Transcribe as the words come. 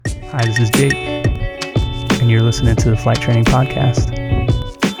Hi, this is Jake, and you're listening to the Flight Training Podcast.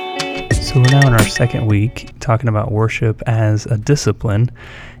 So we're now in our second week talking about worship as a discipline,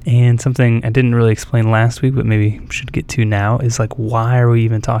 and something I didn't really explain last week, but maybe should get to now, is like, why are we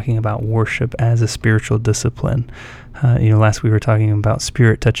even talking about worship as a spiritual discipline? Last week we were talking about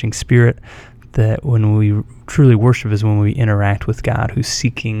spirit touching spirit, that when we truly worship is when we interact with God who's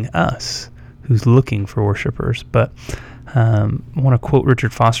seeking us, who's looking for worshipers. But I want to quote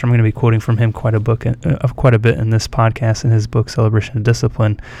Richard Foster. I'm going to be quoting from him quite a bit in this podcast, in his book, Celebration of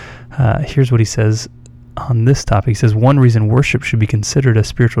Discipline. Here's what he says on this topic. He says, one reason worship should be considered a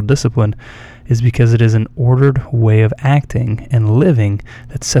spiritual discipline is because it is an ordered way of acting and living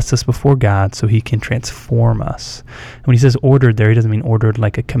that sets us before God so he can transform us. And when he says ordered there, he doesn't mean ordered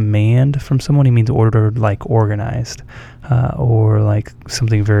like a command from someone. He means ordered like organized, or like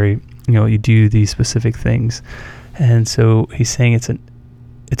something very, you do these specific things. And so he's saying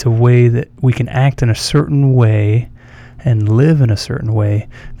it's a way that we can act in a certain way and live in a certain way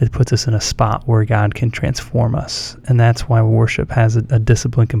that puts us in a spot where God can transform us. And that's why worship has a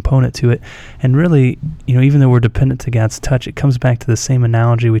discipline component to it. And really, even though we're dependent to God's touch, it comes back to the same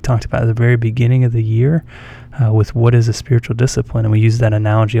analogy we talked about at the very beginning of the year with what is a spiritual discipline. And we use that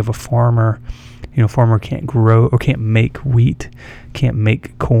analogy of a farmer. A farmer can't grow or can't make wheat, can't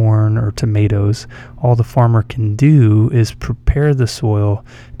make corn or tomatoes. All the farmer can do is prepare the soil,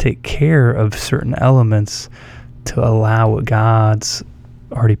 take care of certain elements to allow what God's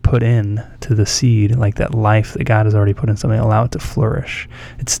already put in to the seed, like that life that God has already put in something, allow it to flourish.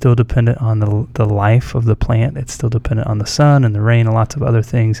 It's still dependent on the life of the plant. It's still dependent on the sun and the rain and lots of other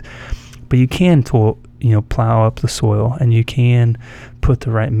things. But you can plow up the soil, and you can put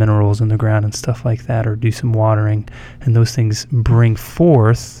the right minerals in the ground and stuff like that, or do some watering, and those things bring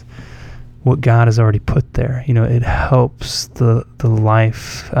forth what God has already put there. It helps the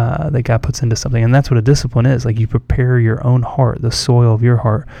life that God puts into something, and that's what a discipline is. Like, you prepare your own heart, the soil of your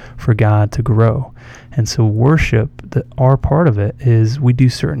heart, for God to grow. And so worship, our part of it is we do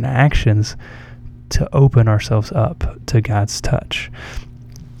certain actions to open ourselves up to God's touch.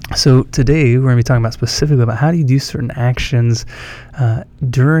 So today we're going to be talking about specifically about how do you do certain actions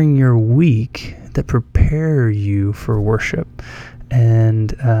during your week that prepare you for worship.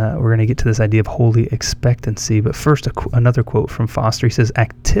 And we're going to get to this idea of holy expectancy. But first, another quote from Foster. He says,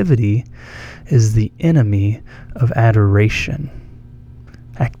 activity is the enemy of adoration.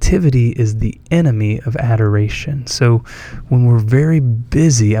 Activity is the enemy of adoration. So when we're very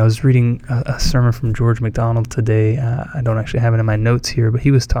busy, I was reading a sermon from George MacDonald today. I don't actually have it in my notes here, but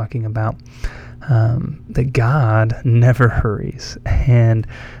he was talking about that God never hurries. And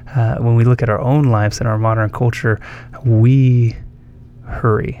when we look at our own lives in our modern culture, we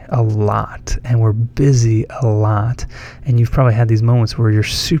hurry a lot, and we're busy a lot. And you've probably had these moments where you're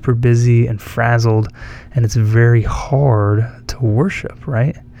super busy and frazzled, and it's very hard to worship,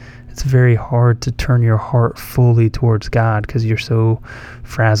 right? It's very hard to turn your heart fully towards God because you're so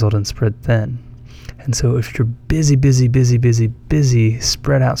frazzled and spread thin. And so if you're busy,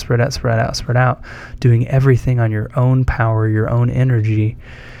 spread out, doing everything on your own power, your own energy,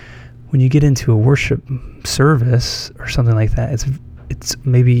 when you get into a worship service or something like that, it's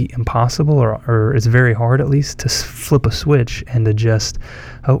maybe impossible or it's very hard, at least, to flip a switch and to just,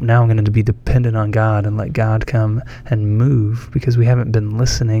 now I'm going to be dependent on God and let God come and move, because we haven't been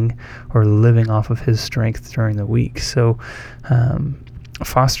listening or living off of his strength during the week. So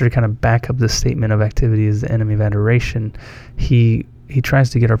Foster, to kind of back up this statement of activity is the enemy of adoration, he tries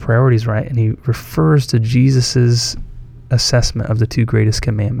to get our priorities right, and he refers to Jesus's assessment of the two greatest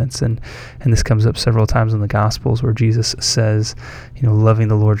commandments, and this comes up several times in the Gospels, where Jesus says, loving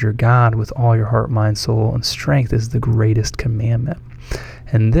the Lord your God with all your heart, mind, soul, and strength is the greatest commandment.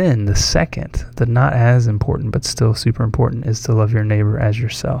 And then the second, the not as important but still super important, is to love your neighbor as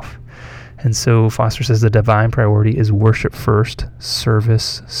yourself. And so Foster says the divine priority is worship first,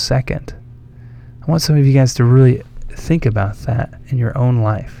 service second. I want some of you guys to really think about that in your own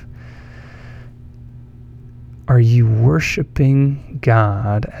life. Are you worshiping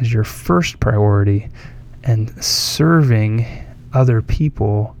God as your first priority and serving other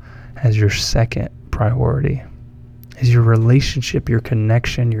people as your second priority? Is your relationship, your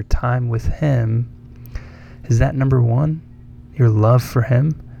connection, your time with him, is that number one? Your love for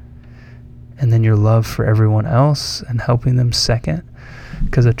him? And then your love for everyone else and helping them second?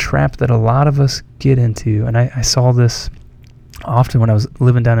 Because a trap that a lot of us get into, and I saw this often when I was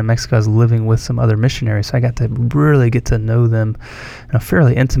living down in Mexico. I was living with some other missionaries, so I got to really get to know them on a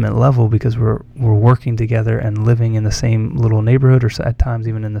fairly intimate level, because we're working together and living in the same little neighborhood, or at times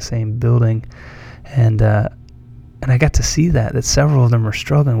even in the same building. And I got to see that several of them are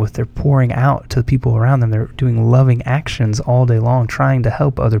struggling with. They're pouring out to the people around them. They're doing loving actions all day long, trying to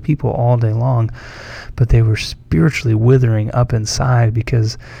help other people all day long. But they were spiritually withering up inside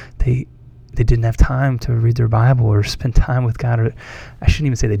because they didn't have time to read their Bible or spend time with God. Or I shouldn't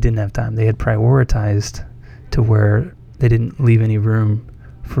even say they didn't have time. They had prioritized to where they didn't leave any room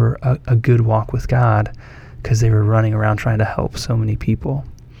for a good walk with God because they were running around trying to help so many people.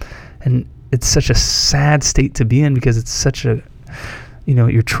 And it's such a sad state to be in because it's such a,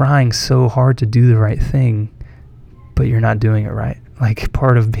 you're trying so hard to do the right thing, but you're not doing it right. Like,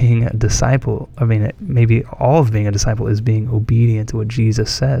 part of being a disciple, maybe all of being a disciple is being obedient to what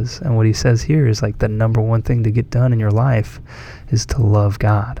Jesus says. And what he says here is like the number one thing to get done in your life is to love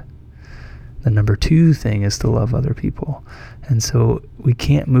God. The number two thing is to love other people. And so we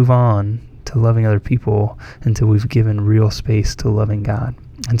can't move on to loving other people until we've given real space to loving God.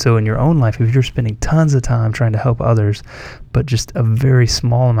 And so in your own life, if you're spending tons of time trying to help others, but just a very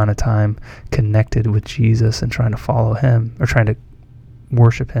small amount of time connected with Jesus and trying to follow him or trying to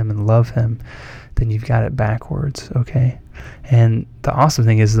worship him and love him, then you've got it backwards, okay? And the awesome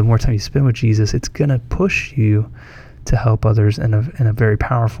thing is the more time you spend with Jesus, it's going to push you to help others in a very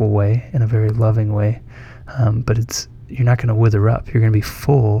powerful way, in a very loving way. But you're not going to wither up. You're going to be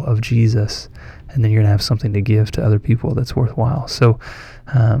full of Jesus, and then you're going to have something to give to other people that's worthwhile. So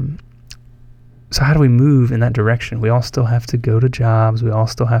how do we move in that direction? We all still have to go to jobs. We all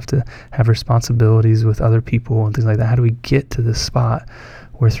still have to have responsibilities with other people and things like that. How do we get to this spot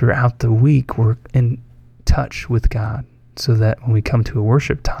where throughout the week we're in touch with God, so that when we come to a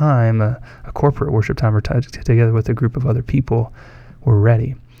worship time, a corporate worship time, or together with a group of other people, we're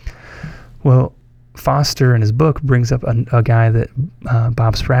ready? Well, Foster in his book brings up a guy that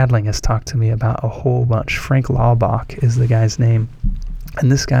Bob Spradling has talked to me about a whole bunch. Frank Laubach is the guy's name. And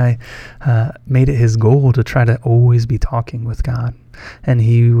this guy made it his goal to try to always be talking with God. And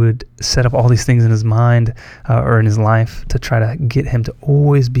he would set up all these things in his mind or in his life to try to get him to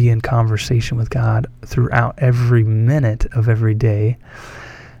always be in conversation with God throughout every minute of every day.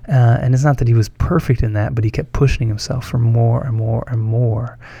 And it's not that he was perfect in that, but he kept pushing himself for more and more and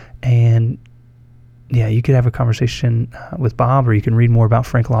more. And yeah, you could have a conversation with Bob, or you can read more about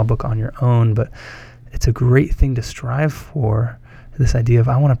Frank Laubach on your own, but it's a great thing to strive for. This idea of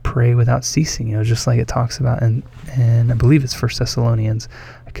I want to pray without ceasing, just like it talks about in I believe it's 1 Thessalonians.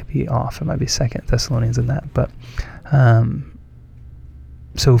 I could be off. It might be 2 Thessalonians in that. But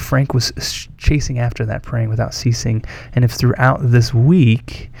so Frank was chasing after that, praying without ceasing. And if throughout this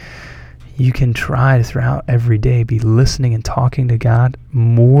week you can try to throughout every day be listening and talking to God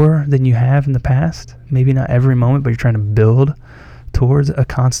more than you have in the past, maybe not every moment, but you're trying to build towards a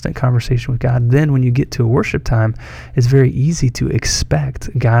constant conversation with God, then when you get to a worship time, it's very easy to expect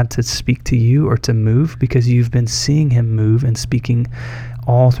God to speak to you or to move because you've been seeing him move and speaking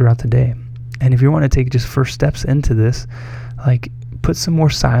all throughout the day. And if you want to take just first steps into this, like put some more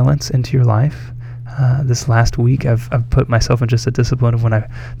silence into your life. This last week, I've put myself in just a discipline of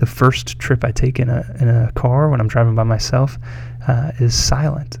the first trip I take in a car when I'm driving by myself is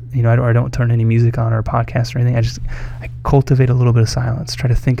silent. I don't turn any music on or a podcast or anything. I cultivate a little bit of silence. Try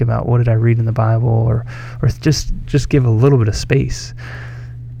to think about what did I read in the Bible, or just give a little bit of space.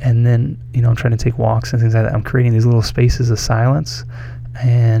 And then I'm trying to take walks and things like that. I'm creating these little spaces of silence.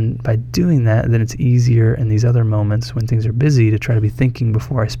 And by doing that, then it's easier in these other moments when things are busy to try to be thinking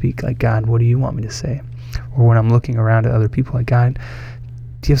before I speak, like, God, what do you want me to say? Or when I'm looking around at other people, like, God,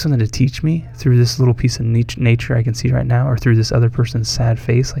 do you have something to teach me through this little piece of nature I can see right now, or through this other person's sad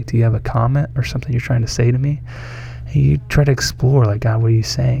face? Like, do you have a comment or something you're trying to say to me? And you try to explore, like, God, what are you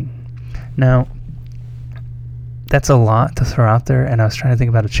saying? Now, that's a lot to throw out there, and I was trying to think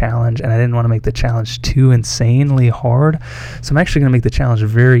about a challenge, and I didn't want to make the challenge too insanely hard, so I'm actually going to make the challenge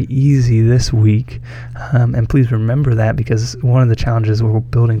very easy this week, and please remember that, because one of the challenges we're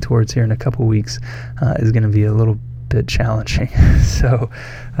building towards here in a couple weeks is going to be a little bit challenging. So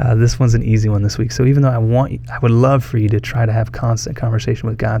this one's an easy one this week. So even though I would love for you to try to have constant conversation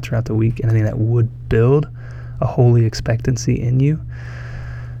with God throughout the week, anything that would build a holy expectancy in you,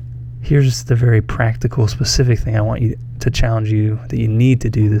 here's the very practical, specific thing I want you to challenge you that you need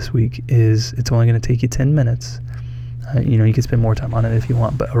to do this week is it's only going to take you 10 minutes. You can spend more time on it if you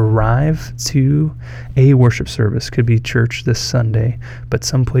want, but arrive to a worship service. Could be church this Sunday, but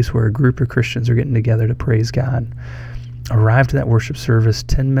someplace where a group of Christians are getting together to praise God. Arrive to that worship service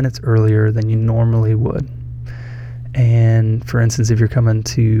 10 minutes earlier than you normally would. And for instance, if you're coming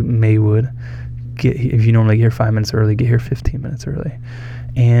to Maywood, if you normally get here 5 minutes early, get here 15 minutes early.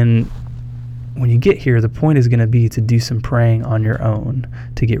 And when you get here, the point is going to be to do some praying on your own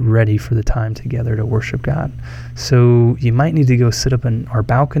to get ready for the time together to worship God. So you might need to go sit up in our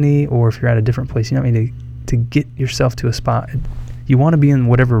balcony, or if you're at a different place, you might need to get yourself to a spot. You want to be in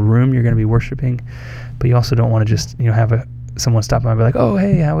whatever room you're going to be worshiping, but you also don't want to just, have someone stop by and be like, oh,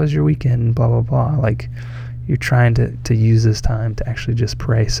 hey, how was your weekend? Blah, blah, blah. Like, you're trying to use this time to actually just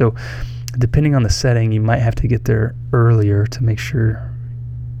pray. So depending on the setting, you might have to get there earlier to make sure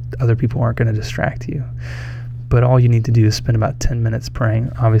other people aren't going to distract you. But all you need to do is spend about 10 minutes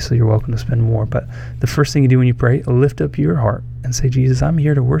praying. Obviously, you're welcome to spend more. But the first thing you do when you pray, lift up your heart and say, Jesus, I'm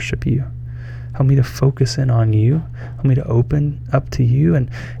here to worship you. Help me to focus in on you. Help me to open up to you. And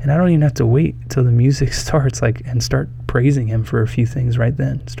I don't even have to wait till the music starts, and start praising him for a few things right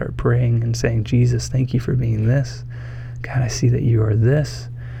then. Start praying and saying, Jesus, thank you for being this. God, I see that you are this.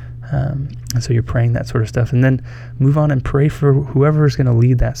 And so you're praying that sort of stuff. And then move on and pray for whoever is going to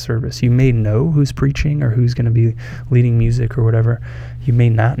lead that service. You may know who's preaching or who's going to be leading music or whatever. You may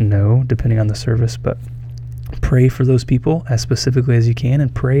not know, depending on the service, but pray for those people as specifically as you can,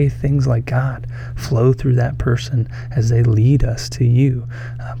 and pray things like, God, flow through that person as they lead us to you.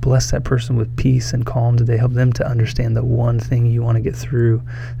 Bless that person with peace and calm today. Help them to understand the one thing you want to get through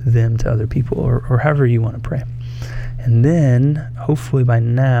them to other people, or however you want to pray. And then, hopefully by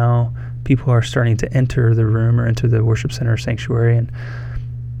now, people are starting to enter the room or enter the worship center or sanctuary, and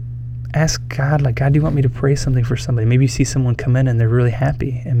ask God, God, do you want me to pray something for somebody? Maybe you see someone come in and they're really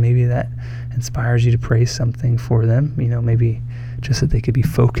happy, and maybe that inspires you to pray something for them. Maybe just that they could be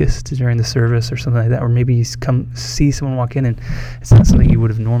focused during the service or something like that. Or maybe you see someone walk in and it's not something you would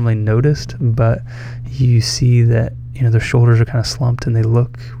have normally noticed, but you see that, their shoulders are kind of slumped and they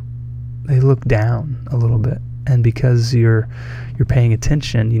look down a little bit. And because you're paying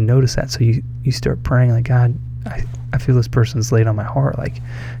attention, you notice that. So you start praying like, God, I feel this person's laid on my heart.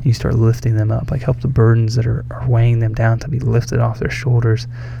 You start lifting them up, help the burdens that are weighing them down to be lifted off their shoulders.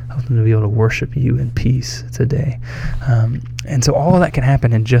 Help them to be able to worship you in peace today. And so all of that can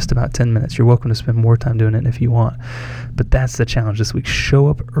happen in just about 10 minutes. You're welcome to spend more time doing it if you want. But that's the challenge this week. Show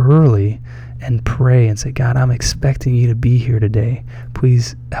up early and pray and say, God, I'm expecting you to be here today.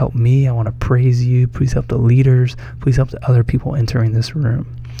 Please help me. I want to praise you. Please help the leaders. Please help the other people entering this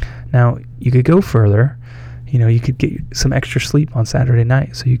room. Now, you could go further. You could get some extra sleep on Saturday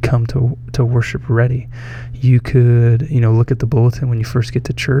night so you come to worship ready. You could, look at the bulletin when you first get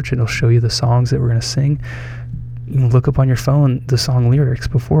to church. It'll show you the songs that we're going to sing. You can look up on your phone the song lyrics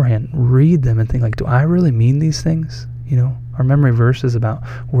beforehand. Read them and think, do I really mean these things? Our memory verse is about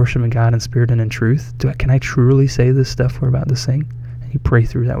worshiping God in spirit and in truth. Can I truly say this stuff we're about to sing? And you pray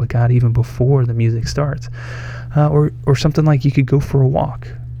through that with God even before the music starts. Or something like you could go for a walk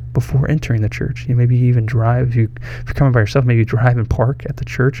before entering the church. Maybe you even drive. If you're coming by yourself, maybe you drive and park at the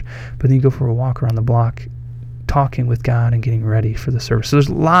church, but then you go for a walk around the block talking with God and getting ready for the service. So there's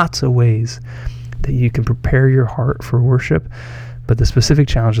lots of ways that you can prepare your heart for worship, but the specific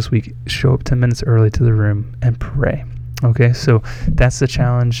challenge this week, show up 10 minutes early to the room and pray. Okay, so that's the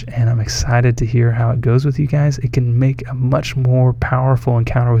challenge, and I'm excited to hear how it goes with you guys. It can make a much more powerful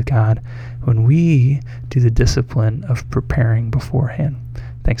encounter with God when we do the discipline of preparing beforehand.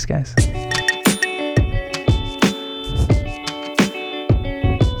 Thanks, guys.